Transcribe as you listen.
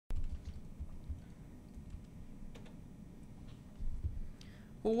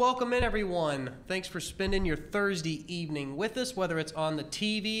Well, welcome in, everyone. Thanks for spending your Thursday evening with us, whether it's on the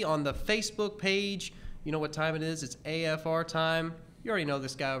TV, on the Facebook page. You know what time it is. It's AFR time. You already know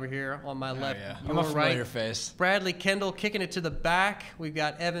this guy over here on my left. Yeah. Your I'm a familiar right. face. Bradley Kendall kicking it to the back. We've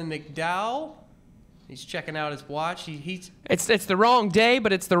got Evan McDowell. He's checking out his watch. It's the wrong day,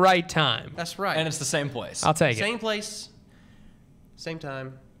 but it's the right time. That's right. And it's the same place. I'll take it. Same place, same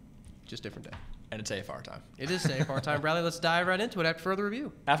time, just different day. And it's AFR time. It is AFR time. Bradley, let's dive right into it after further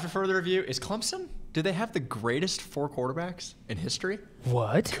review. After further review, is Clemson, do they have the greatest 4 quarterbacks in history?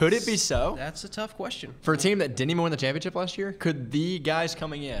 What? Could it be so? That's a tough question. For a team that didn't even win the championship last year, could the guys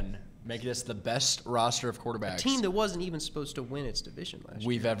coming in make this the best roster of quarterbacks A team that wasn't even supposed to win its division last year.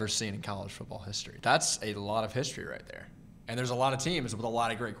 we've ever seen in college football history? That's a lot of history right there. And there's a lot of teams with a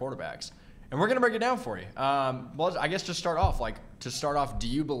lot of great quarterbacks. And we're going to break it down for you. Well, I guess to start off, do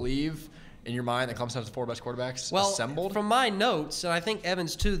you believe in your mind that Clemson has the 4 best quarterbacks assembled? From my notes, and I think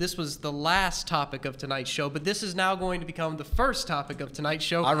Evans too, this was the last topic of tonight's show, but this is now going to become the first topic of tonight's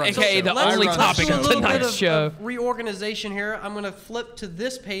show. AKA the only topic of tonight's show. Of reorganization here. I'm going to flip to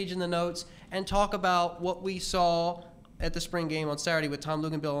this page in the notes and talk about what we saw at the spring game on Saturday with Tom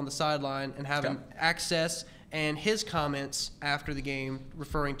Luginbill on the sideline and having access and his comments after the game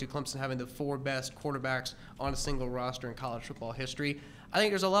referring to Clemson having the 4 best quarterbacks on a single roster in college football history. I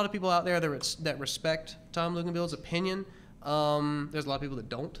think there's a lot of people out there that respect Tom Luginbill's opinion. There's a lot of people that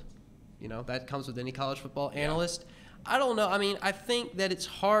don't. You know, that comes with any college football analyst. I don't know. I mean, I think that it's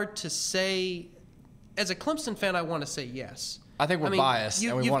hard to say. As a Clemson fan, I want to say yes. I think we're biased,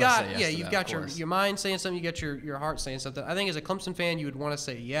 and we want to say yes. Yeah, to you've that, got of your mind saying something, you got your heart saying something. I think as a Clemson fan, you would want to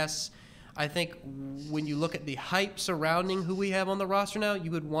say yes. I think when you look at the hype surrounding who we have on the roster now,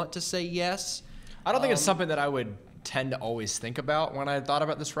 you would want to say yes. I don't think it's something that I would tend to always think about when I thought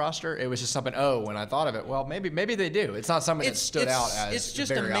about this roster. It was just something, when I thought of it, well, maybe they do. It's not something that stood out as It's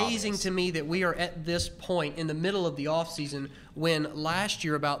just very amazing obvious to me that we are at this point in the middle of the offseason when last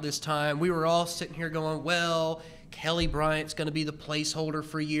year about this time we were all sitting here going, well, Kelly Bryant's going to be the placeholder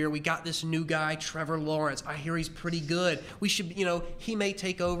for a year. We got this new guy, Trevor Lawrence. I hear he's pretty good. We should, he may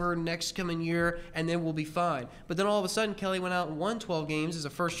take over next coming year, and then we'll be fine. But then all of a sudden, Kelly went out and won 12 games as a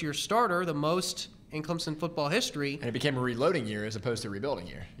first-year starter, the most in Clemson football history. And it became a reloading year as opposed to a rebuilding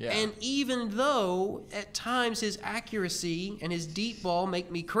year. Yeah. And even though at times his accuracy and his deep ball make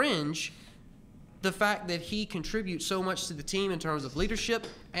me cringe, the fact that he contributes so much to the team in terms of leadership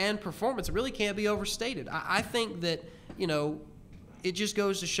and performance really can't be overstated. I think that, it just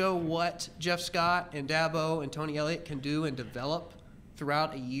goes to show what Jeff Scott and Dabo and Tony Elliott can do and develop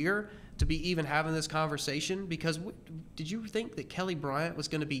throughout a year to be even having this conversation. Because did you think that Kelly Bryant was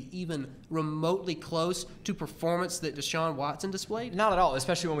going to be even remotely close to performance that Deshaun Watson displayed? Not at all,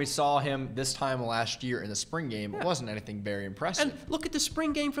 especially when we saw him this time last year in the spring game. It wasn't anything very impressive. And look at the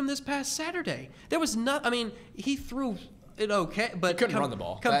spring game from this past Saturday. There was he threw it okay, but he couldn't run the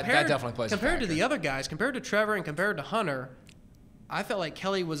ball. That definitely plays a compared to factor. the other guys, compared to Trevor and compared to Hunter, I felt like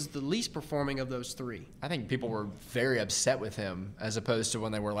Kelly was the least performing of those 3. I think people were very upset with him as opposed to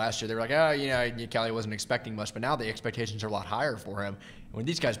when they were last year. They were like, Kelly wasn't expecting much, but now the expectations are a lot higher for him. And when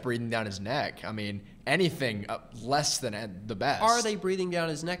these guys breathing down his neck, anything less than the best. Are they breathing down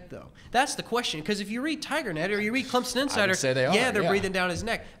his neck, though? That's the question. Because if you read TigerNet or you read Clemson Insider, I would say they are, they're breathing down his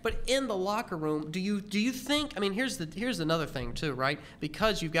neck. But in the locker room, do you think? Here's another thing too, right?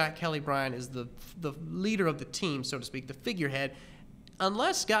 Because you've got Kelly Bryant as the leader of the team, so to speak, the figurehead.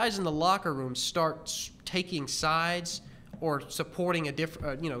 Unless guys in the locker room start taking sides or supporting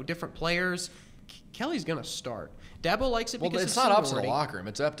different players, Kelly's going to start. Dabo likes it because it's not up to the locker room;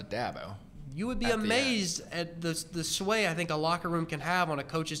 it's up to Dabo. You would be amazed at the sway I think a locker room can have on a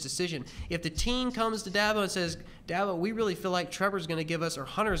coach's decision. If the team comes to Dabo and says, Dabo, we really feel like Trevor's going to give us or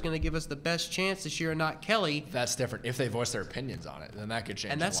Hunter's going to give us the best chance this year and not Kelly. That's different. If they voice their opinions on it, then that could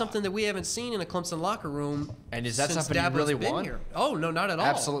change. And that's something that we haven't seen in a Clemson locker room. And is that since something Dabo's you really been want? Here. Oh, no, not at all.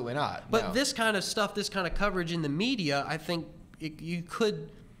 Absolutely not. But no. This kind of stuff, this kind of coverage in the media, I think you could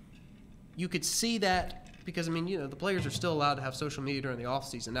see that. Because, the players are still allowed to have social media during the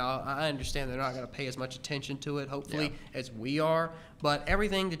offseason. Now, I understand they're not going to pay as much attention to it, hopefully, as we are. But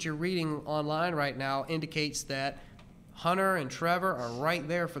everything that you're reading online right now indicates that Hunter and Trevor are right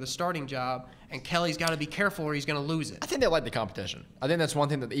there for the starting job, and Kelly's got to be careful or he's going to lose it. I think they like the competition. I think that's one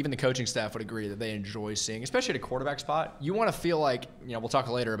thing that even the coaching staff would agree that they enjoy seeing, especially at a quarterback spot. You want to feel like, we'll talk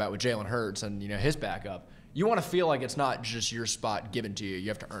later about with Jalen Hurts and, his backup. You want to feel like it's not just your spot given to you. You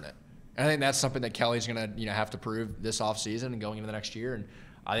have to earn it. And I think that's something that Kelly's going to have to prove this offseason and going into the next year. And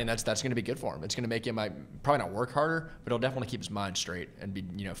I think that's going to be good for him. It's going to make him probably not work harder, but it'll definitely keep his mind straight and be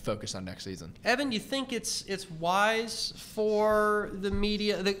focused on next season. Evan, you think it's wise for the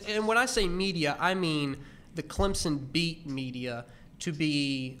media, and when I say media, I mean the Clemson beat media, to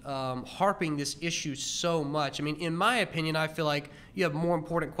be harping this issue so much? I mean, in my opinion, I feel like you have more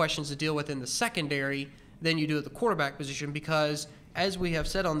important questions to deal with in the secondary than you do at the quarterback position because, as we have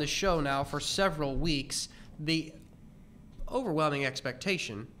said on this show now for several weeks, the overwhelming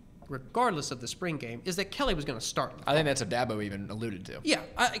expectation, regardless of the spring game, is that Kelly was going to start in the fall. I think that's what Dabo even alluded to. Yeah,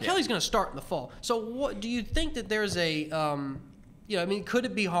 Kelly's going to start in the fall. So what do you think that there's a could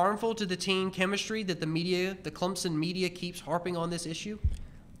it be harmful to the team chemistry that the Clemson media keeps harping on this issue?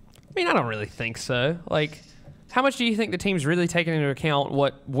 I mean, I don't really think so. Like, how much do you think the team's really taking into account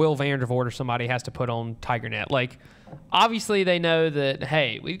what Will Vandervoort or somebody has to put on TigerNet? Like, obviously they know that,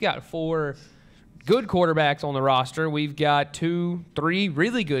 hey, we've got 4 good quarterbacks on the roster. We've got 2, 3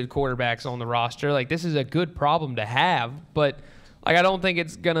 really good quarterbacks on the roster. Like, this is a good problem to have, but like, I don't think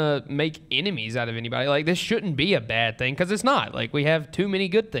it's going to make enemies out of anybody. Like, this shouldn't be a bad thing because it's not. Like, we have too many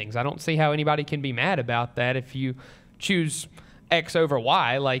good things. I don't see how anybody can be mad about that if you choose X over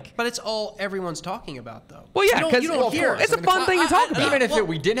Y. Like, but it's all everyone's talking about, though. Well, yeah, because it's a fun thing to talk about. Even if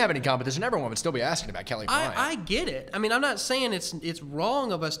we didn't have any competition, everyone would still be asking about Kelly Bryant. I get it. I mean, I'm not saying it's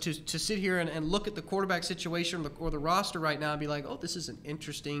wrong of us to sit here and look at the quarterback situation or the roster right now and be like, oh, this is an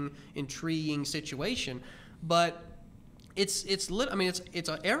interesting, intriguing situation. But it's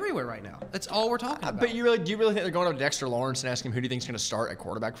everywhere right now. That's all we're talking about. But do you really think they're going up to Dexter Lawrence and asking him who do you think is going to start at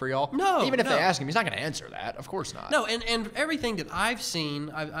quarterback for y'all? No. Even if they ask him, he's not going to answer that. Of course not. No, and everything that I've seen,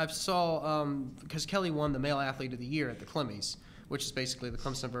 I've saw because Kelly won the Male Athlete of the Year at the Clemmies, which is basically the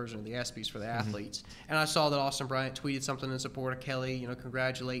Clemson version of the ESPYs for the athletes. And I saw that Austin Bryant tweeted something in support of Kelly,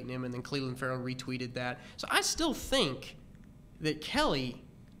 congratulating him, and then Cleveland Farrell retweeted that. So I still think that Kelly,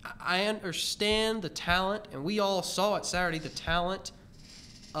 I understand the talent, and we all saw it Saturday, the talent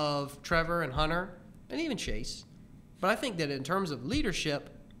of Trevor and Hunter, and even Chase. But I think that in terms of leadership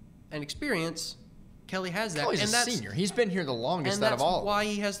and experience, Kelly has that. Kelly's a senior. He's been here the longest out of all. And that's why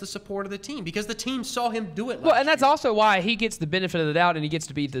he has the support of the team, because the team saw him do it last Well, and that's year. also why he gets the benefit of the doubt and he gets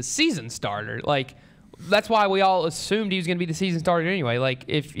to be the season starter. Like, that's why we all assumed he was going to be the season starter anyway. Like,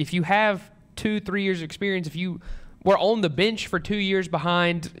 if you have 2-3 years of experience, if you were on the bench for 2 years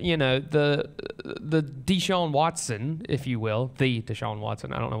behind, the Deshaun Watson, if you will, the Deshaun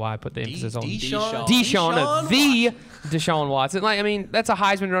Watson. I don't know why I put the emphasis on Deshaun the Deshaun Watson. Like, I mean, that's a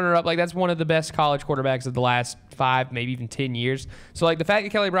Heisman runner-up. Like, that's one of the best college quarterbacks of the last 5, maybe even 10 years. So, like, the fact that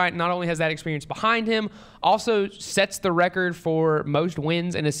Kelly Bryant not only has that experience behind him, also sets the record for most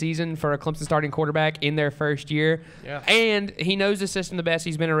wins in a season for a Clemson starting quarterback in their first year. Yeah. And he knows the system the best.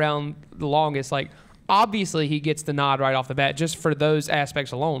 He's been around the longest. Like, obviously, he gets the nod right off the bat just for those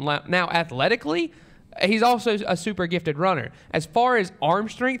aspects alone. Now, athletically, he's also a super gifted runner. As far as arm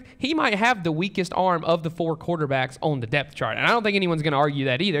strength, he might have the weakest arm of the 4 quarterbacks on the depth chart. And I don't think anyone's going to argue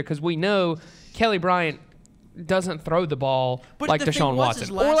that either, because we know Kelly Bryant doesn't throw the ball like Deshaun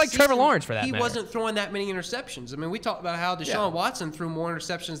Watson or like Trevor Lawrence, for that matter. He wasn't throwing that many interceptions. I mean, we talked about how Deshaun Watson threw more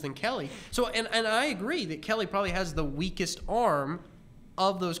interceptions than Kelly. So, and I agree that Kelly probably has the weakest arm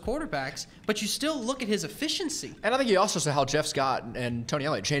of those quarterbacks, but you still look at his efficiency. And I think you also saw how Jeff Scott and Tony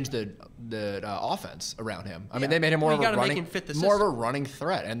Elliott changed the offense around him. I mean, they made him more of a running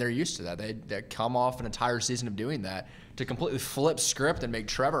threat, and they're used to that. They come off an entire season of doing that. To completely flip script and make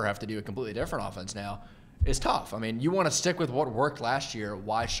Trevor have to do a completely different offense now is tough. I mean, you want to stick with what worked last year.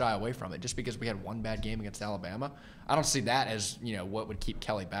 Why shy away from it? Just because we had one bad game against Alabama? I don't see that as, what would keep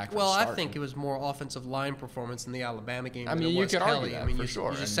Kelly back from starting. Well, I think it was more offensive line performance in the Alabama game than it you was could Kelly. argue that, I mean, for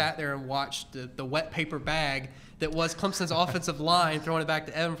sure. You just sat there and watched the wet paper bag that was Clemson's offensive line, throwing it back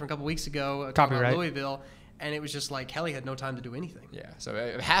to Evan from a couple weeks ago, Copyright. Louisville. And it was just like Kelly had no time to do anything. Yeah,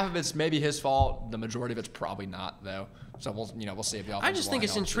 so half of it's maybe his fault. The majority of it's probably not, though. So we'll see if the offensive I just think line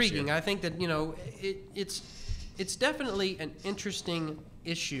it's helps this intriguing. year. I think that it's definitely an interesting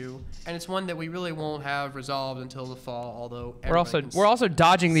issue, and it's one that we really won't have resolved until the fall. Although we're also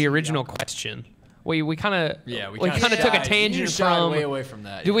dodging the original question. We kind of took a tangent from way away from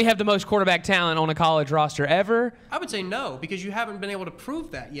that. Do we have the most quarterback talent on a college roster ever? I would say no, because you haven't been able to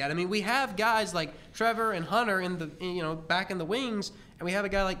prove that yet. I mean, we have guys like Trevor and Hunter back in the wings, and we have a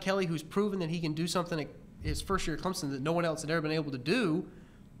guy like Kelly who's proven that he can do something at his first year at Clemson that no one else had ever been able to do.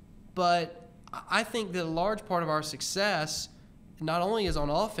 But I think that a large part of our success not only is on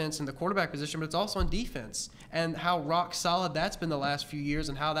offense in the quarterback position, but it's also on defense, and how rock solid that's been the last few years,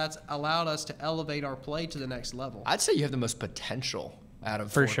 and how that's allowed us to elevate our play to the next level. I'd say you have the most potential out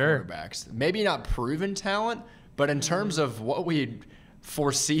of For four sure. quarterbacks. Maybe not proven talent, but in terms of what we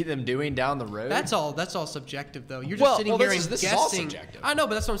foresee them doing down the road? That's all subjective, though. You're just sitting here and this guessing. is all subjective. I know,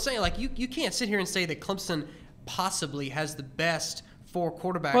 but that's what I'm saying. Like, you can't sit here and say that Clemson possibly has the best 4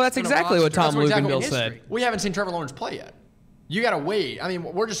 quarterbacks. Well, that's exactly what Tom Luginbill said. We haven't seen Trevor Lawrence play yet. You got to wait. I mean,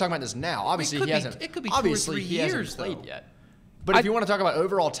 we're just talking about this now. Obviously, he hasn't. It could be 2 or 3 years, played yet. But if you want to talk about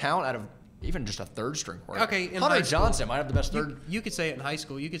overall talent out of even just a third-string quarterback, okay, in Hunter Johnson might have the best third. You could say it in high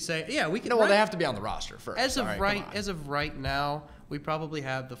school. You could say, yeah, we can. No, well, they have to be on the roster first. As of right now, we probably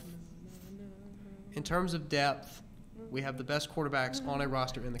have in terms of depth, we have the best quarterbacks on a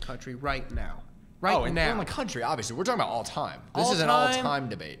roster in the country right now. In the country, obviously. We're talking about all time. This is an all-time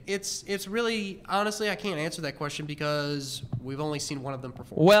debate. It's really, honestly, I can't answer that question because we've only seen one of them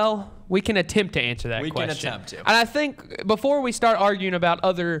perform. Well, we can attempt to answer that question. We can attempt to. And I think before we start arguing about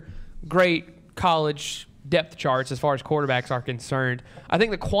other great college depth charts as far as quarterbacks are concerned, I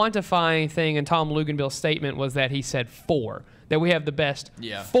think the quantifying thing in Tom Luginbill's statement was that he said 4. That we have the best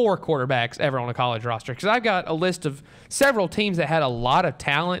 4 quarterbacks ever on a college roster. Because I've got a list of several teams that had a lot of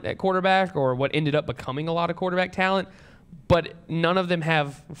talent at quarterback or what ended up becoming a lot of quarterback talent, but none of them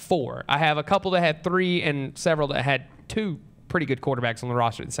have 4. I have a couple that had 3 and several that had 2 pretty good quarterbacks on the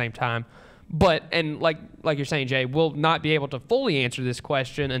roster at the same time. But, and like you're saying, Jay, we'll not be able to fully answer this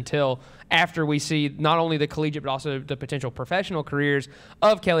question until after we see not only the collegiate but also the potential professional careers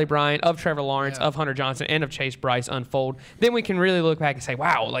of Kelly Bryant, of Trevor Lawrence, of Hunter Johnson, and of Chase Bryce unfold. Then we can really look back and say,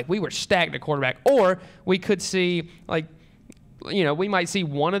 wow, like we were stacked at quarterback. Or we could see, like, you know, we might see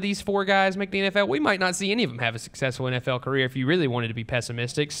one of these 4 guys make the NFL. We might not see any of them have a successful NFL career if you really wanted to be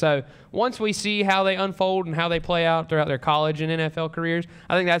pessimistic. So once we see how they unfold and how they play out throughout their college and NFL careers,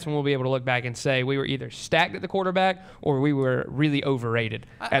 I think that's when we'll be able to look back and say we were either stacked at the quarterback or we were really overrated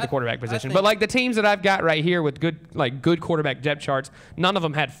at the quarterback position. But like the teams that I've got right here with good quarterback depth charts, none of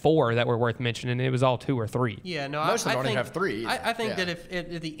them had 4 that were worth mentioning. It was all 2 or 3. Yeah, no, most of them don't even have 3. I think that if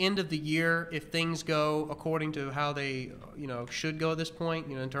at the end of the year, if things go according to how they, should go at this point,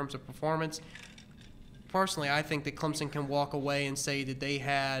 in terms of performance. Personally, I think that Clemson can walk away and say that they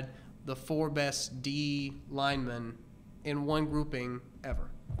had the 4 best D linemen in one grouping ever.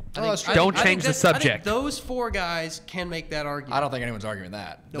 Don't change the subject. I think those 4 guys can make that argument. I don't think anyone's arguing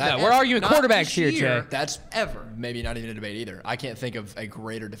that. We're arguing quarterbacks here, Jay. That's ever. Maybe not even a debate either. I can't think of a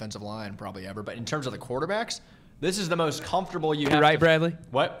greater defensive line probably ever. But in terms of the quarterbacks, this is the most comfortable you have. Right, Bradley?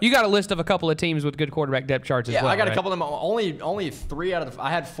 What? You got a list of a couple of teams with good quarterback depth charts as well. Yeah, I got right? a couple of them. Only 3 out of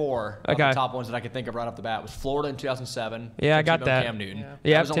I had 4 of the top ones that I could think of right off the bat. It was Florida in 2007. Yeah, I got that. Cam Newton.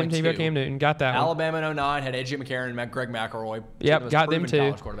 Yeah, Tim Tebow, Cam Newton. Got that one. Alabama in 2009 had A.J. McCarron and Greg McElroy. Yep, got them too.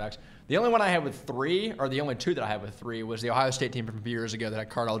 College quarterbacks. The only one I had with 3, or the only 2 that I had with 3, was the Ohio State team from a few years ago that had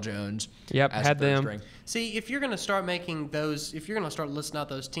Cardell Jones. Yep, as had third them. String. See, if you're going to start making those, if you're going to start listing out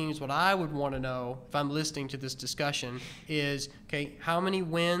those teams, what I would want to know, if I'm listening to this discussion, is, okay, how many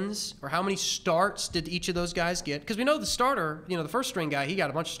wins or how many starts did each of those guys get? Because we know the starter, the first string guy, he got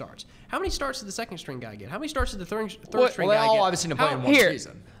a bunch of starts. How many starts did the second string guy get? How many starts did the third string guy get? Well, they all obviously didn't play in one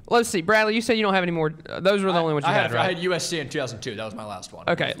season. Let's see. Bradley, you said you don't have any more. Those were the only ones you had, right? I had USC in 2002. That was my last one.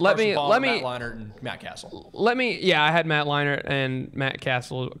 Okay, let me. Matt Leinart and Matt Castle. Yeah, I had Matt Leinart and Matt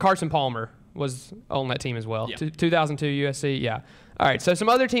Castle. Carson Palmer was on that team as well. Yeah. 2002 USC, yeah. All right, so some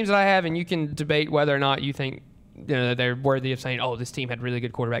other teams that I have, and you can debate whether or not you think they're worthy of saying, oh, this team had really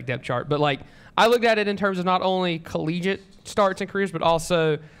good quarterback depth chart. But, I looked at it in terms of not only collegiate starts and careers, but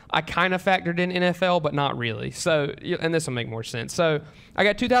also I kind of factored in NFL, but not really. So, and this will make more sense. So, I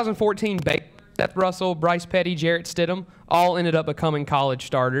got 2014 Baylor, Seth Russell, Bryce Petty, Jarrett Stidham, all ended up becoming college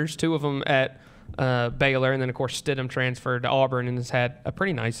starters. 2 of them at Baylor, and then, of course, Stidham transferred to Auburn and has had a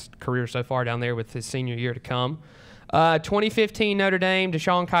pretty nice career so far down there with his senior year to come. 2015 Notre Dame,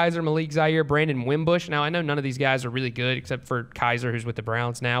 Deshaun Kaiser, Malik Zaire, Brandon Wimbush. Now, I know none of these guys are really good except for Kaiser, who's with the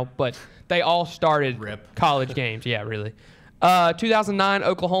Browns now, but they all started college games. Yeah, really. 2009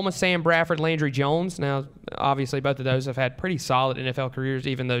 Oklahoma, Sam Bradford, Landry Jones. Now, obviously, both of those have had pretty solid NFL careers,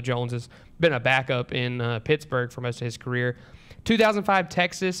 even though Jones has been a backup in Pittsburgh for most of his career. 2005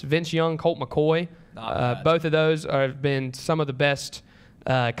 Texas, Vince Young, Colt McCoy. Both of those have been some of the best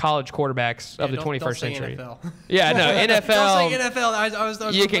college quarterbacks of the 21st century. NFL. Yeah, no, NFL. Don't say NFL. I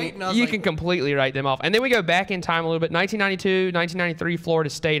was you can completely write them off. And then we go back in time a little bit. 1992, 1993, Florida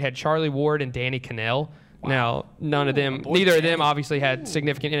State had Charlie Ward and Danny Cannell. Wow. Now, neither of them obviously had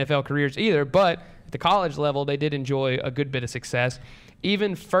significant NFL careers either, but at the college level, they did enjoy a good bit of success.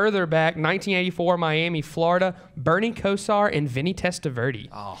 even further back, 1984, Miami, Florida, Bernie Kosar and Vinny Testaverde.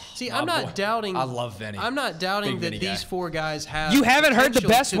 Oh, See, I'm not doubting. I love Vinny. I'm not doubting Big that Vinny these guy. 4 guys have. You haven't heard the potential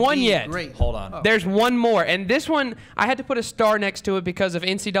best to one be yet. Great. Hold on. There's one more, and this one I had to put a star next to it because of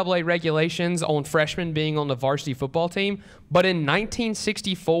NCAA regulations on freshmen being on the varsity football team. But in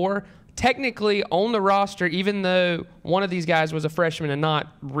 1964, technically on the roster, even though one of these guys was a freshman and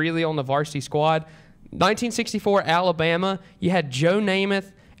not really on the varsity squad, 1964 Alabama, you had Joe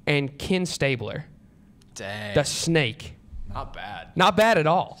Namath and Ken Stabler, Dang. the Snake. Not bad. Not bad at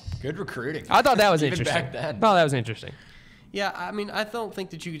all. Good recruiting. I thought that was Even interesting. back then. Thought that was interesting. Yeah, I mean, I don't think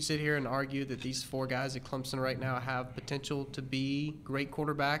that you could sit here and argue that these 4 guys at Clemson right now have potential to be great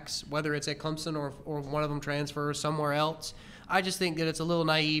quarterbacks, whether it's at Clemson or one of them transfers somewhere else. I just think that it's a little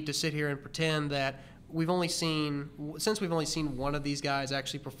naive to sit here and pretend that we've only seen one of these guys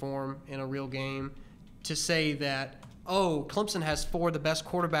actually perform in a real game, to say that, oh, Clemson has 4 of the best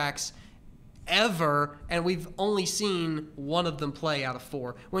quarterbacks ever, and we've only seen one of them play out of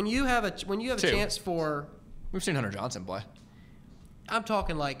 4. When you have a chance for, We've seen Hunter Johnson play. I'm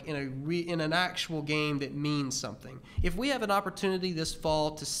talking like in an actual game that means something. If we have an opportunity this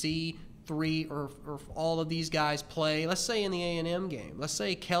fall to see 3 or all of these guys play, let's say in the A&M game, let's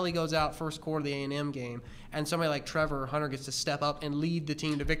say Kelly goes out first quarter of the A&M game, and somebody like Trevor or Hunter gets to step up and lead the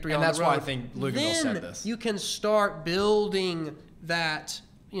team to victory on the road. And that's why I think Luganville said this. You can start building that,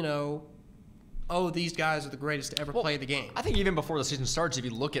 oh, these guys are the greatest to ever play the game. I think even before the season starts, if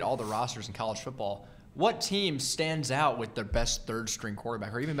you look at all the rosters in college football, what team stands out with their best 3rd-string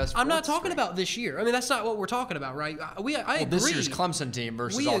quarterback or even best I'm not 4th talking string? about this year. I mean, that's not what we're talking about, right? I agree. This year's Clemson team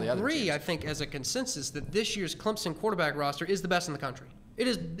versus all the other teams. We agree, I think, as a consensus that this year's Clemson quarterback roster is the best in the country.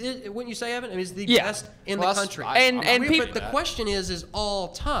 Wouldn't you say, Evan? I mean, it's the best in the country. But the question is all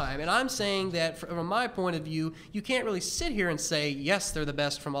time. And I'm saying that from my point of view, you can't really sit here and say, yes, they're the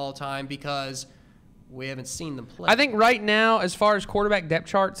best from all time because we haven't seen them play. I think right now, as far as quarterback depth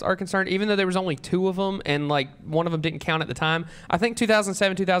charts are concerned, even though there was only 2 of them and like one of them didn't count at the time, I think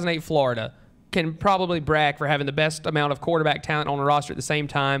 2007, 2008 Florida can probably brag for having the best amount of quarterback talent on the roster at the same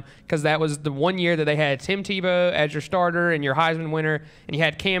time, because that was the one year that they had Tim Tebow as your starter and your Heisman winner, and you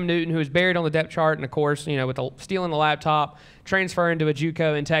had Cam Newton, who was buried on the depth chart, and of course, with stealing the laptop, transferring to a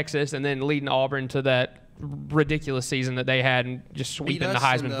JUCO in Texas, and then leading Auburn to that ridiculous season that they had and just sweeping the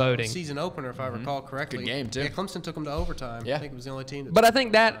Heisman voting. Season opener, if I recall correctly. Good game, too. Yeah, Clemson took them to overtime. Yeah. I think it was the only team that But took I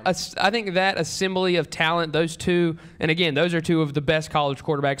think them to overtime. I think that assembly of talent, those 2, and again, those are 2 of the best college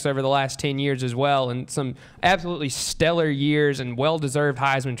quarterbacks over the last 10 years as well, and some absolutely stellar years and well-deserved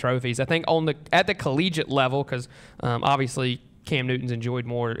Heisman trophies. I think at the collegiate level, because obviously Cam Newton's enjoyed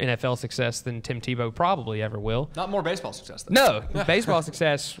more NFL success than Tim Tebow probably ever will. Not more baseball success, though. No, baseball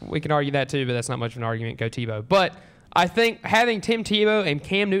success, we can argue that too, but that's not much of an argument. Go Tebow. But I think having Tim Tebow and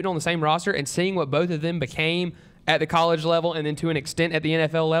Cam Newton on the same roster and seeing what both of them became at the college level and then to an extent at the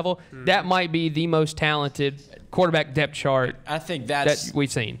NFL level, that might be the most talented quarterback depth chart I think that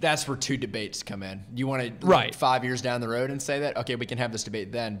we've seen. That's where 2 debates come in. You want to Right. 5 years down the road and say that, okay, we can have this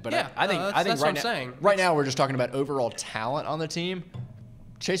debate then. But Yeah, I think that's what right I'm now, saying. right now we're just talking about overall talent on the team.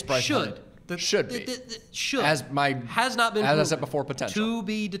 Chase Bryce should should has not been as I proven. said before, potential. To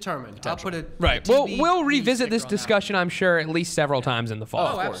be determined. I'll put it Right. We'll revisit this discussion, I'm sure, at least several times in the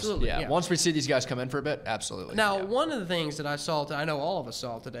fall. Oh, absolutely. Yeah. Once we see these guys come in for a bit, absolutely. Now, yeah. one of the things that I know all of us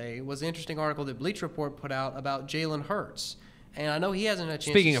saw today, was the interesting article that Bleacher Report put out about Jalen Hurts. And I know he hasn't had a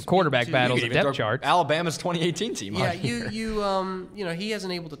chance. Speaking to of quarterback speak to- battles, You the could even depth throw charts. Alabama's 2018 team. Yeah, on here. he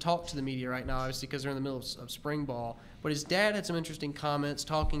hasn't able to talk to the media right now, obviously, because they're in the middle of spring ball. But his dad had some interesting comments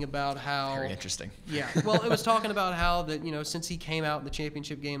talking about how. Very interesting. Yeah, well, it was talking about how that since he came out in the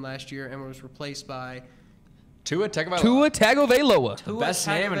championship game last year and was replaced by Tua Tagovailoa. Tua Tagovailoa. The best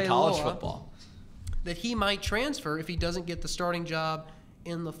name in college football. that he might transfer if he doesn't get the starting job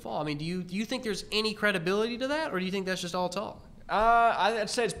in the fall. I mean, do you think there's any credibility to that, or do you think that's just all talk? I'd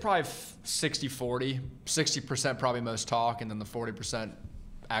say it's probably 60-40. 60% probably most talk, and then the 40%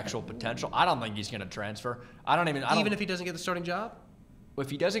 actual potential. I don't think he's going to transfer. Even if he doesn't get the starting job? If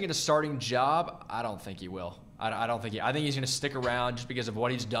he doesn't get a starting job, I don't think he will. I don't think I think he's going to stick around just because of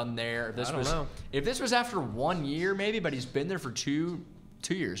what he's done there. If this was after 1 year, maybe, but he's been there for two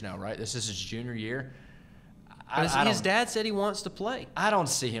years now, right? This is his junior year. His dad said he wants to play. I don't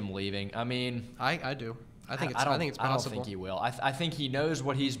see him leaving. I mean, I do. I think it's possible. I don't think he will. I think he knows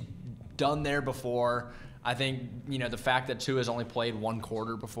what he's done there before. I think the fact that Tua has only played 1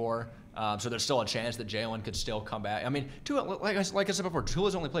 quarter before, so there's still a chance that Jalen could still come back. I mean, Tua, like I said before,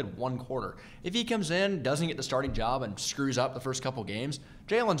 Tua's only played 1 quarter. If he comes in, doesn't get the starting job, and screws up the first couple games,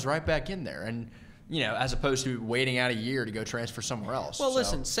 Jalen's right back in there. And as opposed to waiting out a year to go transfer somewhere else. Well,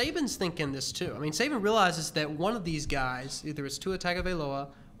 listen, Saban's thinking this too. I mean, Saban realizes that one of these guys, either it's Tua Tagovailoa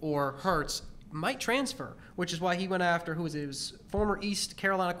or Hurts, might transfer, which is why he went after, who was it? It was former East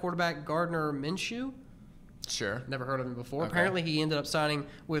Carolina quarterback Gardner Minshew. Sure. Never heard of him before. Okay. Apparently, he ended up signing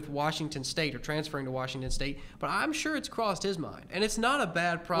with Washington State or transferring to Washington State. But I'm sure it's crossed his mind, and it's not a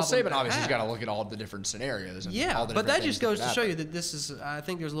bad problem. Well, Saban obviously has got to look at all the different scenarios. And all the but that different just things goes to show you that this is. I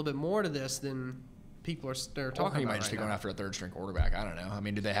think there's a little bit more to this than people are talking He about. might just be right going now. after a third-string quarterback. I don't know. I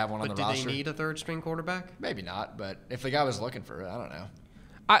mean, do they have one on But the do roster? they need a third-string quarterback? Maybe not. But if the guy was looking for it, I don't know.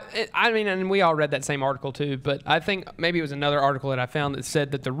 I mean, and we all read that same article too, but I think maybe it was another article that I found that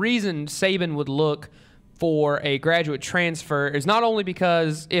said that the reason Saban would look for a graduate transfer is not only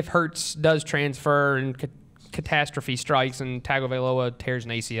because if Hurts does transfer and catastrophe strikes and Tagovailoa tears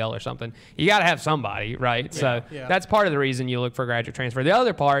an ACL or something, you got to have somebody, right? So that's part of the reason you look for a graduate transfer. The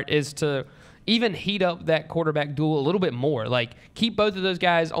other part is to even heat up that quarterback duel a little bit more. Like, keep both of those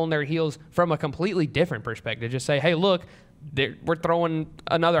guys on their heels from a completely different perspective. Just say, hey, look, we're throwing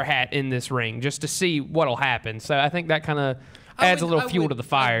another hat in this ring just to see what'll happen. So I think that kind of adds a little fuel to the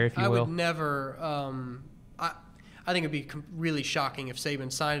fire, if you will. I would never. I think it'd be really shocking if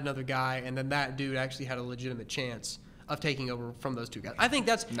Saban signed another guy and then that dude actually had a legitimate chance of taking over from those two guys. I think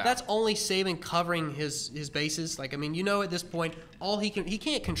that's only Saban covering his bases. Like, I mean, at this point, he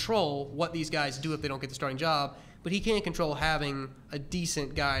can't control what these guys do if they don't get the starting job, but he can't control having a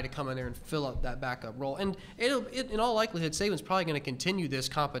decent guy to come in there and fill up that backup role. And in all likelihood, Saban's probably going to continue this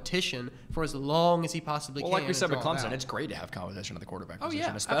competition for as long as he possibly can. Well, like we said with draw it Clemson, out. it's great to have competition at the quarterback Oh, position,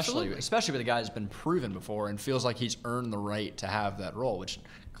 yeah, especially absolutely. with a guy who's been proven before and feels like he's earned the right to have that role, which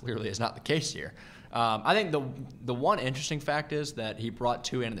clearly is not the case here. I think the one interesting fact is that he brought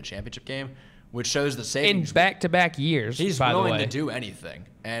Tua into the championship game, which shows the savings. In back-to-back years, He's by the willing way. to do anything.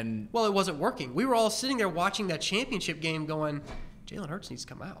 And Well, it wasn't working. We were all sitting there watching that championship game going, Jalen Hurts needs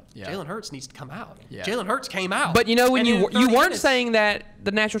to come out. Yeah. Jalen Hurts needs to come out. Yeah. Jalen Hurts came out. But when And you in 30 weren't minutes- saying that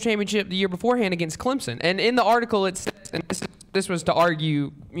the national championship the year beforehand against Clemson, and in the article it says, and this was to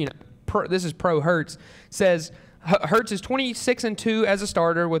argue, this is pro Hurts, says Hurts is 26-2 as a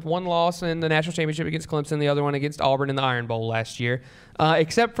starter with one loss in the national championship against Clemson, the other one against Auburn in the Iron Bowl last year.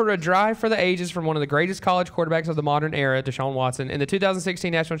 Except for a drive for the ages from one of the greatest college quarterbacks of the modern era, Deshaun Watson. In the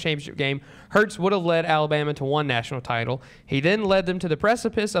 2016 national championship game, Hurts would have led Alabama to one national title. He then led them to the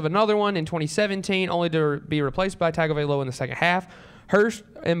precipice of another one in 2017, only to be replaced by Tagovailoa in the second half. Hurts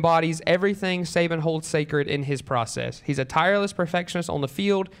embodies everything Saban holds sacred in his process. He's a tireless perfectionist on the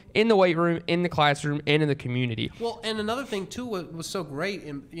field, in the weight room, in the classroom, and in the community. Well, and another thing, too, was so great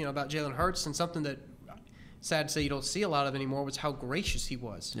about Jalen Hurts, and something that, sad to say, you don't see a lot of anymore, was how gracious he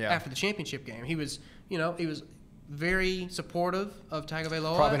was after the championship game. He was very supportive of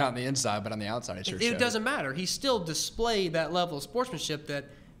Tagovailoa. probably not on the inside, but on the outside, it sure It showed. doesn't matter. He still displayed that level of sportsmanship that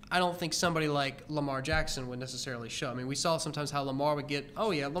I don't think somebody like Lamar Jackson would necessarily show. I mean, we saw sometimes how Lamar would get,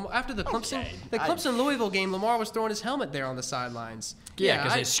 after the Clemson Louisville game, Lamar was throwing his helmet there on the sidelines. Yeah,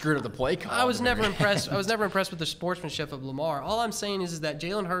 because they screwed up the play call. I was never impressed. I was never impressed with the sportsmanship of Lamar. All I'm saying is that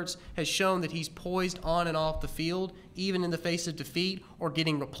Jalen Hurts has shown that he's poised on and off the field, even in the face of defeat or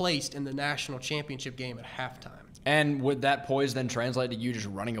getting replaced in the national championship game at halftime. And would that poise then translate to you just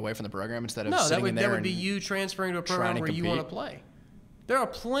running away from the program instead of sitting in there? That would be you transferring to a program where you want to play. There are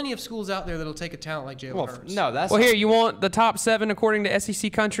plenty of schools out there that'll take a talent like Jalen Hurts. No, that's Well, here, you want the top 7 according to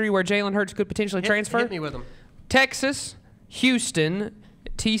SEC country where Jalen Hurts could potentially transfer? Hit me with them. Texas, Houston,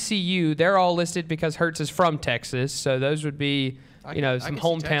 TCU, they're all listed because Hurts is from Texas. So those would be, some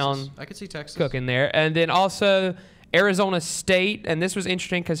hometown I could see Texas cooking there. And then also Arizona State, and this was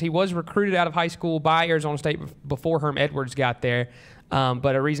interesting because he was recruited out of high school by Arizona State before Herm Edwards got there.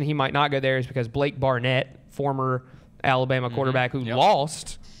 But a reason he might not go there is because Blake Barnett, former Alabama quarterback who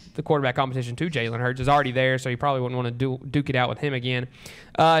lost the quarterback competition to Jalen Hurts, is already there, so you probably wouldn't want to duke it out with him again.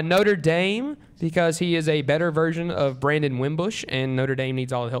 Notre Dame, because he is a better version of Brandon Wimbush, and Notre Dame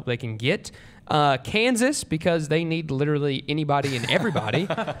needs all the help they can get. Kansas, because they need literally anybody and everybody.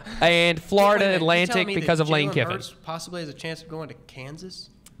 And Florida Atlantic because of Lane Kiffin. Hurts possibly has a chance of going to Kansas?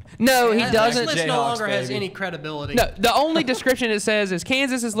 No, he doesn't. This list no Jayhawks, longer has baby. any credibility. No, the only description it says is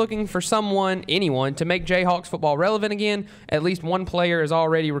Kansas is looking for anyone, to make Jayhawks football relevant again. At least one player is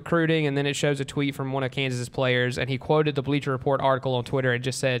already recruiting, and then it shows a tweet from one of Kansas's players, and he quoted the Bleacher Report article on Twitter and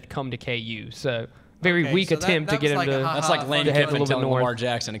just said, "Come to KU." So very weak so attempt that to get was him like to. a That's like Lane to head a Kiffin little bit telling north. Lamar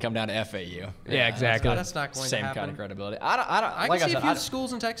Jackson to come down to FAU. Yeah, exactly. That's not going Same to happen. kind of credibility. I Like can see I a few said,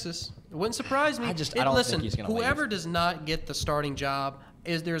 schools in Texas. It wouldn't surprise me. I don't Listen, think he's gonna whoever leave. does not get the starting job,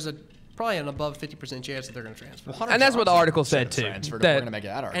 there's a probably an above 50% chance that they're going to transfer. Well, And that's what the article said, too. We're that- going to make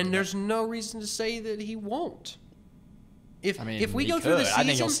that argument. And there's no reason to say that he won't. I mean, if we he go through the could. season, I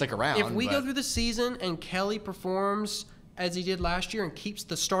think he'll stick around, If we but- go through the season and Kelly performs as he did last year and keeps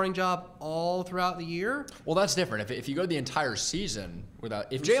the starting job all throughout the year, Well, that's different. If you go the entire season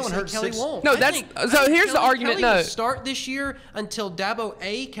without, if who's to Jalen say Hurts Kelly six, won't. No, I that's- think- so I think here's the argument, Kelly will no. start this year until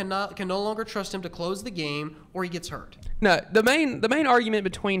Dabo can no longer trust him to close the game or he gets hurt. No, the main argument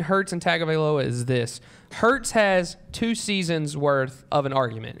between Hurts and Tagovailoa is this. Hurts has 2 seasons worth of an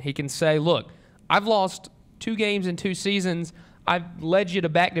argument. He can say, look, I've lost 2 games in 2 seasons. I've led you to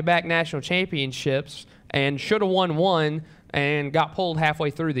back-to-back national championships and should have won one and got pulled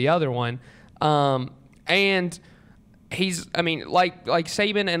halfway through the other one. And he's, I mean, like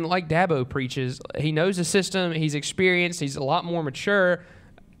Saban and like Dabo preaches, he knows the system, he's experienced, he's a lot more mature.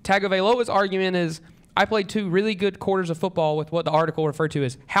 Tagovailoa's argument is, I played 2 really good quarters of football with what the article referred to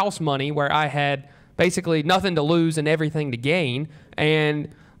as house money, where I had basically nothing to lose and everything to gain. And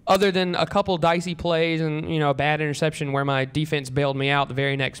other than a couple dicey plays and, a bad interception where my defense bailed me out the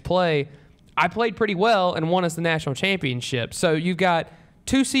very next play, I played pretty well and won us the national championship. So you've got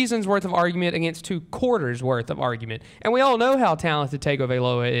 2 seasons worth of argument against 2 quarters worth of argument. And we all know how talented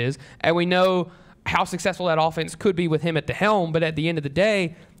Tagovailoa is, and we know how successful that offense could be with him at the helm. But at the end of the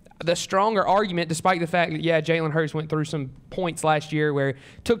day, the stronger argument, despite the fact that, Jalen Hurts went through some points last year where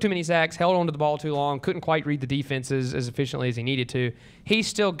he took too many sacks, held onto the ball too long, couldn't quite read the defenses as efficiently as he needed to, he's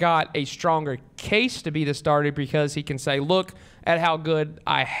still got a stronger case to be the starter because he can say, look at how good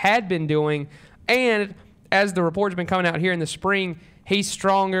I had been doing. And as the reports have been coming out here in the spring, he's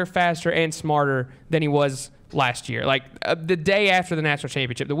stronger, faster, and smarter than he was last year. Like the day after the national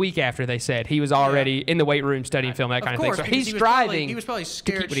championship, the week after, they said he was already in the weight room studying film, that kind of thing. So he's striving. He was probably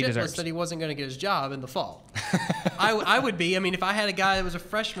scared what he shitless deserves. that he wasn't going to get his job in the fall. I would be. I mean, if I had a guy that was a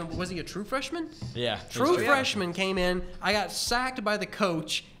freshman, was he a true freshman? Yeah. True freshman came in. I got sacked by the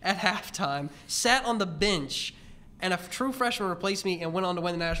coach at halftime, sat on the bench, and a true freshman replaced me and went on to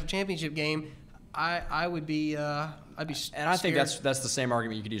win the national championship game. I would be. I'd be. And I think that's the same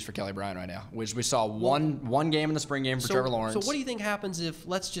argument you could use for Kelly Bryant right now, which we saw one game in the spring game for Trevor Lawrence. So what do you think happens if,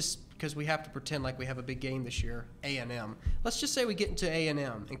 let's just, because we have to pretend like we have a big game this year, A&M. Let's just say we get into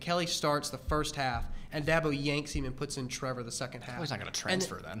A&M and Kelly starts the first half and Dabo yanks him and puts in Trevor the second half. Well, he's not going to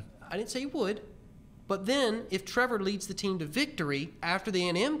transfer then. I didn't say he would. But then if Trevor leads the team to victory after the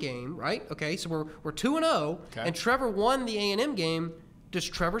A&M game, right? Okay, so we're 2-0, Okay. and Trevor won the A&M game. Does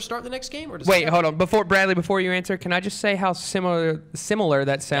Trevor start the next game, or does Wait, hold on. Before you answer, can I just say how similar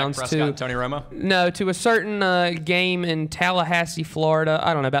that sounds Dak to Prescott, Tony Romo? No, to a certain game in Tallahassee, Florida.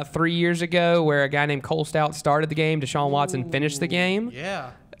 I don't know, about 3 years ago, where a guy named Cole Stout started the game. Deshaun Watson finished the game.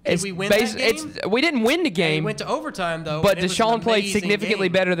 Yeah. Did we win that game? We didn't win the game. We went to overtime, though. But and it was an Deshaun played amazing significantly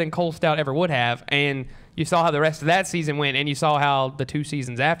game. better than Cole Stout ever would have, and you saw how the rest of that season went, and you saw how the 2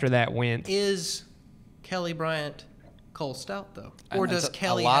 seasons after that went. Is Kelly Bryant Cole Stout, though? Or And does a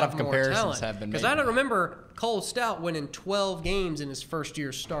Kelly lot have of more comparisons talent? have been Because made. I don't remember Cole Stout winning 12 games in his first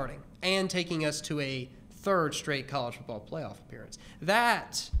year starting and taking us to a 3rd straight college football playoff appearance.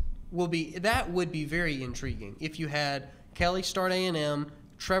 That would be very intriguing if you had Kelly start A&M,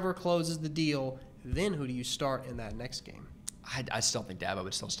 Trevor closes the deal, then who do you start in that next game? I still think Dabo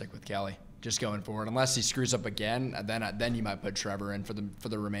would still stick with Kelly just going forward, unless he screws up again. Then you might put Trevor in for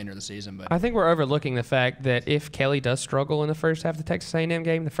the remainder of the season. But I think we're overlooking the fact that if Kelly does struggle in the first half of the Texas A&M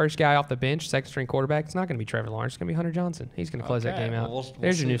game, the first guy off the bench, second-string quarterback, it's not going to be Trevor Lawrence. It's going to be Hunter Johnson. He's going to close that Okay, game out. well, we'll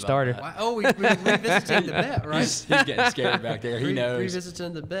There's see your new about starter. that. Oh, we revisited the bet, right? he's getting scared back there. He knows.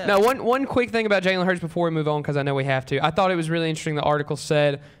 Revisited the bet. Now, one quick thing about Jalen Hurts before we move on, because I know we have to. I thought it was really interesting. The article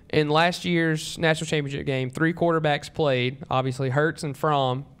said in last year's national championship game, 3 quarterbacks played. Obviously, Hurts and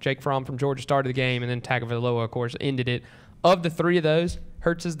Jake Fromm from Georgia started the game, and then Tagovailoa, of course, ended it. Of the 3 of those,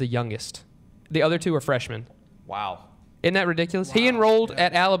 Hurts is the youngest. The other 2 are freshmen. Wow. Isn't that ridiculous? He enrolled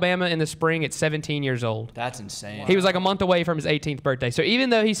at Alabama in the spring at 17 years old. That's insane. He was like a month away from his 18th birthday. So even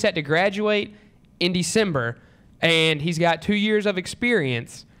though he's set to graduate in December and he's got 2 years of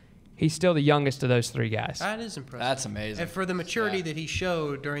experience, he's still the youngest of those 3 guys. That is impressive. That's amazing. And for the maturity Yeah. that he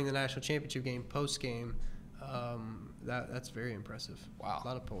showed during the national championship game, post-game, that's very impressive. Wow. A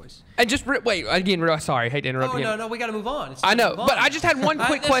lot of poise. And just wait again. Sorry, hate to interrupt Oh, again. no, we got to move on. It's I time to know, move on. but I just had one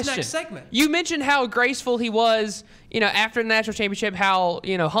quick That's question. Next segment. You mentioned how graceful he was, after the national championship, how,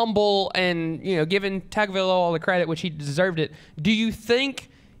 humble and, giving Tagovailoa all the credit, which he deserved it. Do you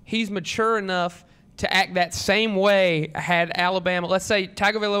think he's mature enough to act that same way had Alabama, let's say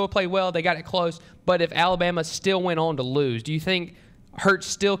Tagovailoa played well, they got it close, but if Alabama still went on to lose, do you think Hurts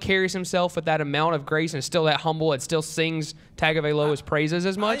still carries himself with that amount of grace and is still that humble. It still sings Tagovailoa's praises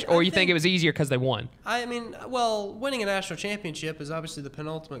as much, or you think it was easier because they won? I mean, well, winning a national championship is obviously the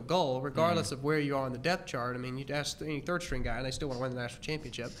penultimate goal, regardless of where you are on the depth chart. I mean, you'd ask any third-string guy, and they still want to win the national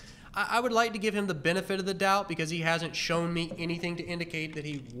championship. I would like to give him the benefit of the doubt because he hasn't shown me anything to indicate that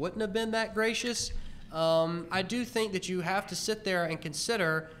he wouldn't have been that gracious. I do think that you have to sit there and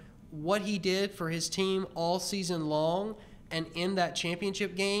consider what he did for his team all season long and in that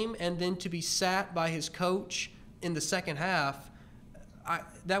championship game, and then to be sat by his coach in the second half,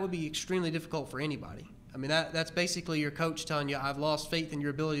 that would be extremely difficult for anybody. I mean, that's basically your coach telling you, I've lost faith in your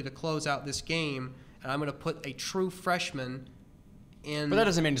ability to close out this game, and I'm going to put a true freshman in. But that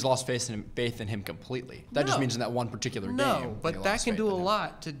doesn't mean he's lost faith in him completely. That just means in that one particular game. No, but that can do a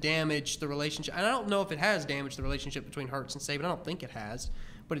lot to damage the relationship. And I don't know if it has damaged the relationship between Hurts and Saban. I don't think it has,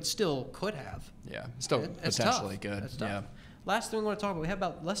 but it still could have. Yeah, still potentially good. Yeah. Last thing we want to talk about, we have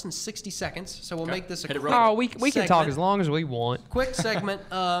about less than 60 seconds, so we'll make this a quick we can talk as long as we want. Quick segment,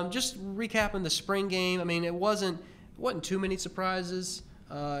 just recapping the spring game. I mean, it wasn't too many surprises.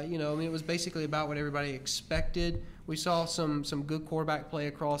 I mean, it was basically about what everybody expected. We saw some good quarterback play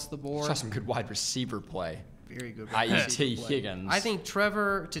across the board. Saw some good wide receiver play. Very good. I.e. T. Higgins. I think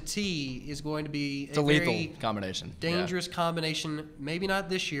Trevor to T is going to be a lethal very combination. Dangerous combination. Maybe not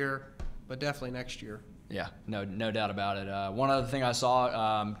this year, but definitely next year. Yeah, no doubt about it. One other thing I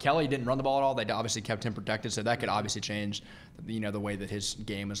saw, Kelly didn't run the ball at all. They obviously kept him protected, so that could obviously change, the way that his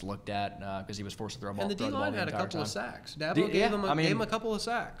game was looked at because he was forced to throw the ball. And the D-line had a couple of sacks. Dabo gave him a couple of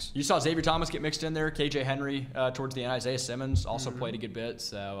sacks. You saw Xavier Thomas get mixed in there. KJ Henry towards the end. Isaiah Simmons also played a good bit.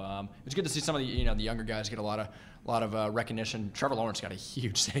 So it was good to see some of the younger guys get a lot of recognition. Trevor Lawrence got a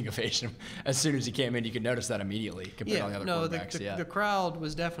huge standing ovation as soon as he came in. You could notice that immediately compared to all the other quarterbacks. The crowd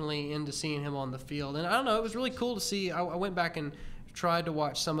was definitely into seeing him on the field, and I don't know, it was really cool to see. I went back and tried to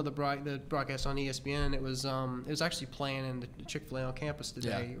watch some of the broadcast on ESPN, and it was actually playing in the Chick-fil-A on campus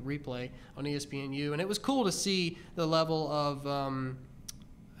today, replay on ESPNU, and it was cool to see the level of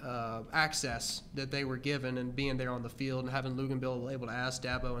access that they were given and being there on the field and having Luganville able to ask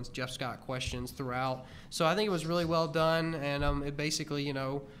Dabo and Jeff Scott questions throughout. So I think it was really well done, and it basically,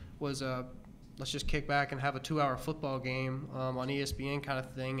 was a let's just kick back and have a 2-hour football game on ESPN kind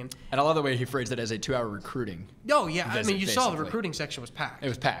of thing. And I love the way he phrased it as a 2-hour recruiting. Oh yeah, I mean you saw the recruiting section was packed. It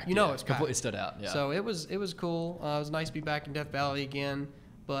was packed. It was completely stood out. Yeah. So it was cool. It was nice to be back in Death Valley again.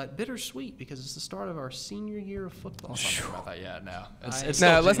 But bittersweet because it's the start of our senior year of football. Let's not talk about that yet.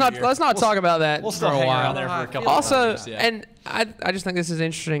 No, let's not talk about that. We'll still hang around there for a couple. Also, of years, and I just think this is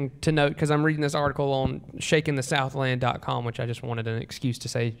interesting to note because I'm reading this article on ShakingTheSouthland.com, which I just wanted an excuse to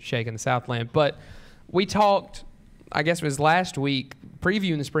say Shaking the Southland. But we talked, I guess it was last week,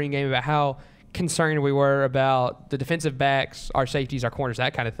 previewing the spring game about how concerned we were about the defensive backs, our safeties, our corners,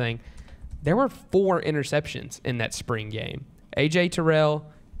 that kind of thing. There were 4 interceptions in that spring game. A.J. Terrell,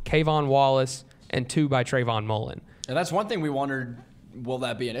 Kayvon Wallace, and 2 by Trayvon Mullen. And that's one thing we wondered, will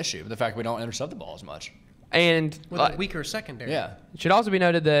that be an issue? The fact we don't intercept the ball as much. And with a weaker secondary. Yeah. It should also be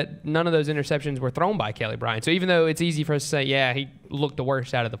noted that none of those interceptions were thrown by Kelly Bryant. So even though it's easy for us to say, yeah, he looked the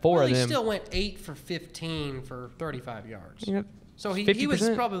worst out of the 4 of them. He still went 8 for 15 for 35 yards. Yep. So he was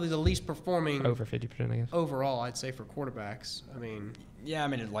probably the least performing. Over 50%, I guess. Overall, I'd say for quarterbacks. I mean. Yeah,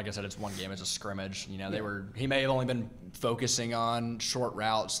 like I said, it's one game. It's a scrimmage. He may have only been focusing on short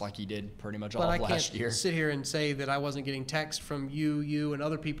routes like he did pretty much all of last year. But I can't sit here and say that I wasn't getting texts from you, and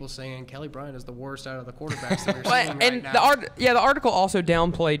other people saying Kelly Bryant is the worst out of the quarterbacks that we're seeing right now. The article also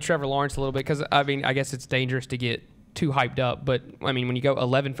downplayed Trevor Lawrence a little bit because, I mean, I guess it's dangerous to get too hyped up. But, I mean, when you go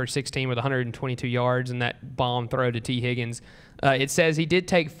 11 for 16 with 122 yards and that bomb throw to T. Higgins, it says he did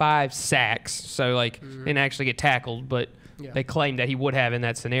take 5 sacks. So, didn't actually get tackled, but they claimed that he would have in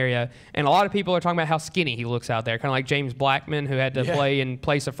that scenario. And a lot of people are talking about how skinny he looks out there, kind of like James Blackman, who had to play in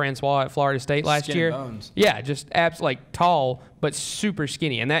place of Francois at Florida State last year. Bones. Yeah, just tall, but super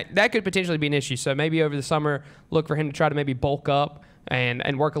skinny. And that could potentially be an issue. So maybe over the summer, look for him to try to maybe bulk up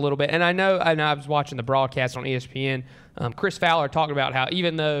and work a little bit. And I know I was watching the broadcast on ESPN. Chris Fowler talked about how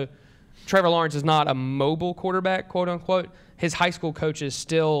even though Trevor Lawrence is not a mobile quarterback, quote unquote, his high school coaches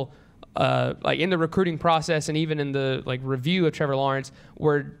still in the recruiting process and even in the review of Trevor Lawrence,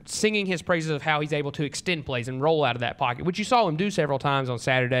 were singing his praises of how he's able to extend plays and roll out of that pocket, which you saw him do several times on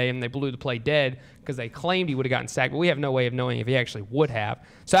Saturday, and they blew the play dead because they claimed he would have gotten sacked, but we have no way of knowing if he actually would have.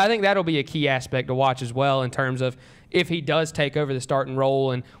 So I think that'll be a key aspect to watch as well in terms of if he does take over the starting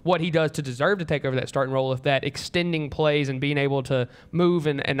role and what he does to deserve to take over that starting role, if that extending plays and being able to move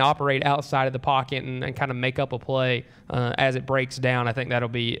and operate outside of the pocket and kind of make up a play as it breaks down. I think that'll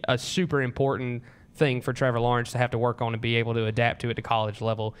be a super important thing for Trevor Lawrence to have to work on and be able to adapt to at the college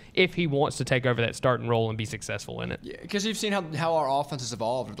level if he wants to take over that starting role and be successful in it. Yeah, because you've seen how our offense has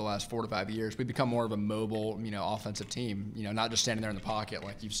evolved over the last 4 to 5 years. We've become more of a mobile, offensive team. Not just standing there in the pocket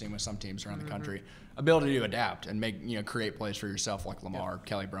like you've seen with some teams around the country. Ability to adapt and make, create plays for yourself like Lamar,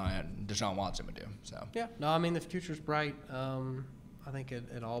 Kelly Bryant, Deshaun Watson would do. So yeah, no, I mean the future's bright. I think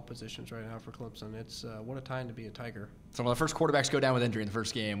at all positions right now for Clemson. It's what a time to be a Tiger. So when the first quarterbacks go down with injury in the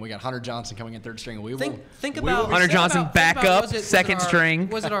first game, we got Hunter Johnson coming in third string. Think about Hunter Johnson backup, second string.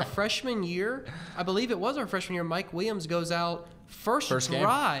 Was it our freshman year? I believe it was our freshman year. Mike Williams goes out first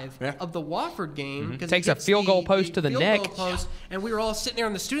drive of the Wofford game because takes a field goal post to the neck, and we were all sitting there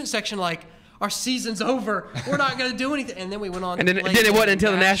in the student section like, our season's over. We're not going to do anything. And then we went on. And then it wasn't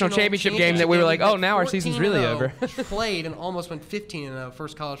until the national championship game that we were like, oh, now our season's really over. Played and almost went 15-0,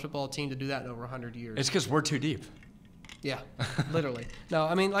 first college football team to do that in over 100 years. It's because we're too deep. Yeah, literally. No,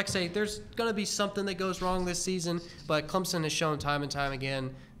 I mean, like I say, there's going to be something that goes wrong this season, but Clemson has shown time and time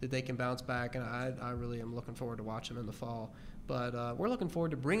again that they can bounce back, and I really am looking forward to watching them in the fall. But we're looking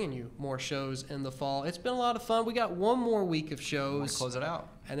forward to bringing you more shows in the fall. It's been a lot of fun. We got one more week of shows. Close it out.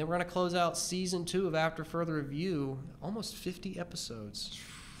 And then we're going to close out season 2 of After Further Review. Almost 50 episodes.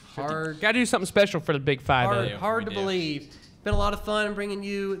 Got to do something special for the Big 5. Hard to believe. Been a lot of fun bringing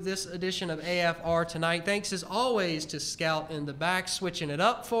you this edition of AFR tonight. Thanks as always to Scout in the back switching it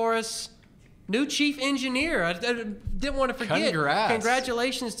up for us. New chief engineer. I didn't want to forget. Congrats.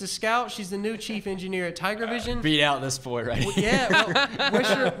 Congratulations to Scout. She's the new chief engineer at Tiger Vision. Beat out this boy right here. Yeah.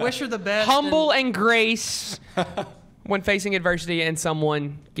 Well, wish her the best. Humble and grace when facing adversity and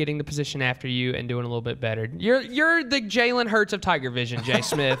someone getting the position after you and doing a little bit better. You're the Jalen Hurts of Tiger Vision, Jay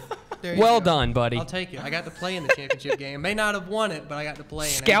Smith. Well done, buddy. I'll take it. I got to play in the championship game. May not have won it, but I got to play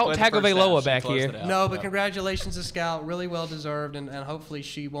in it. Scout Tagovailoa back here. No, but congratulations to Scout. Really well deserved, and hopefully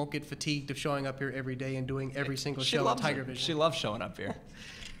she won't get fatigued of showing up here every day and doing every single show on Tiger Vision. She loves showing up here.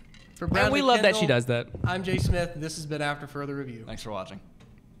 For Bradley and we love Kendall, that she does that. I'm Jay Smith. This has been After Further Review. Thanks for watching.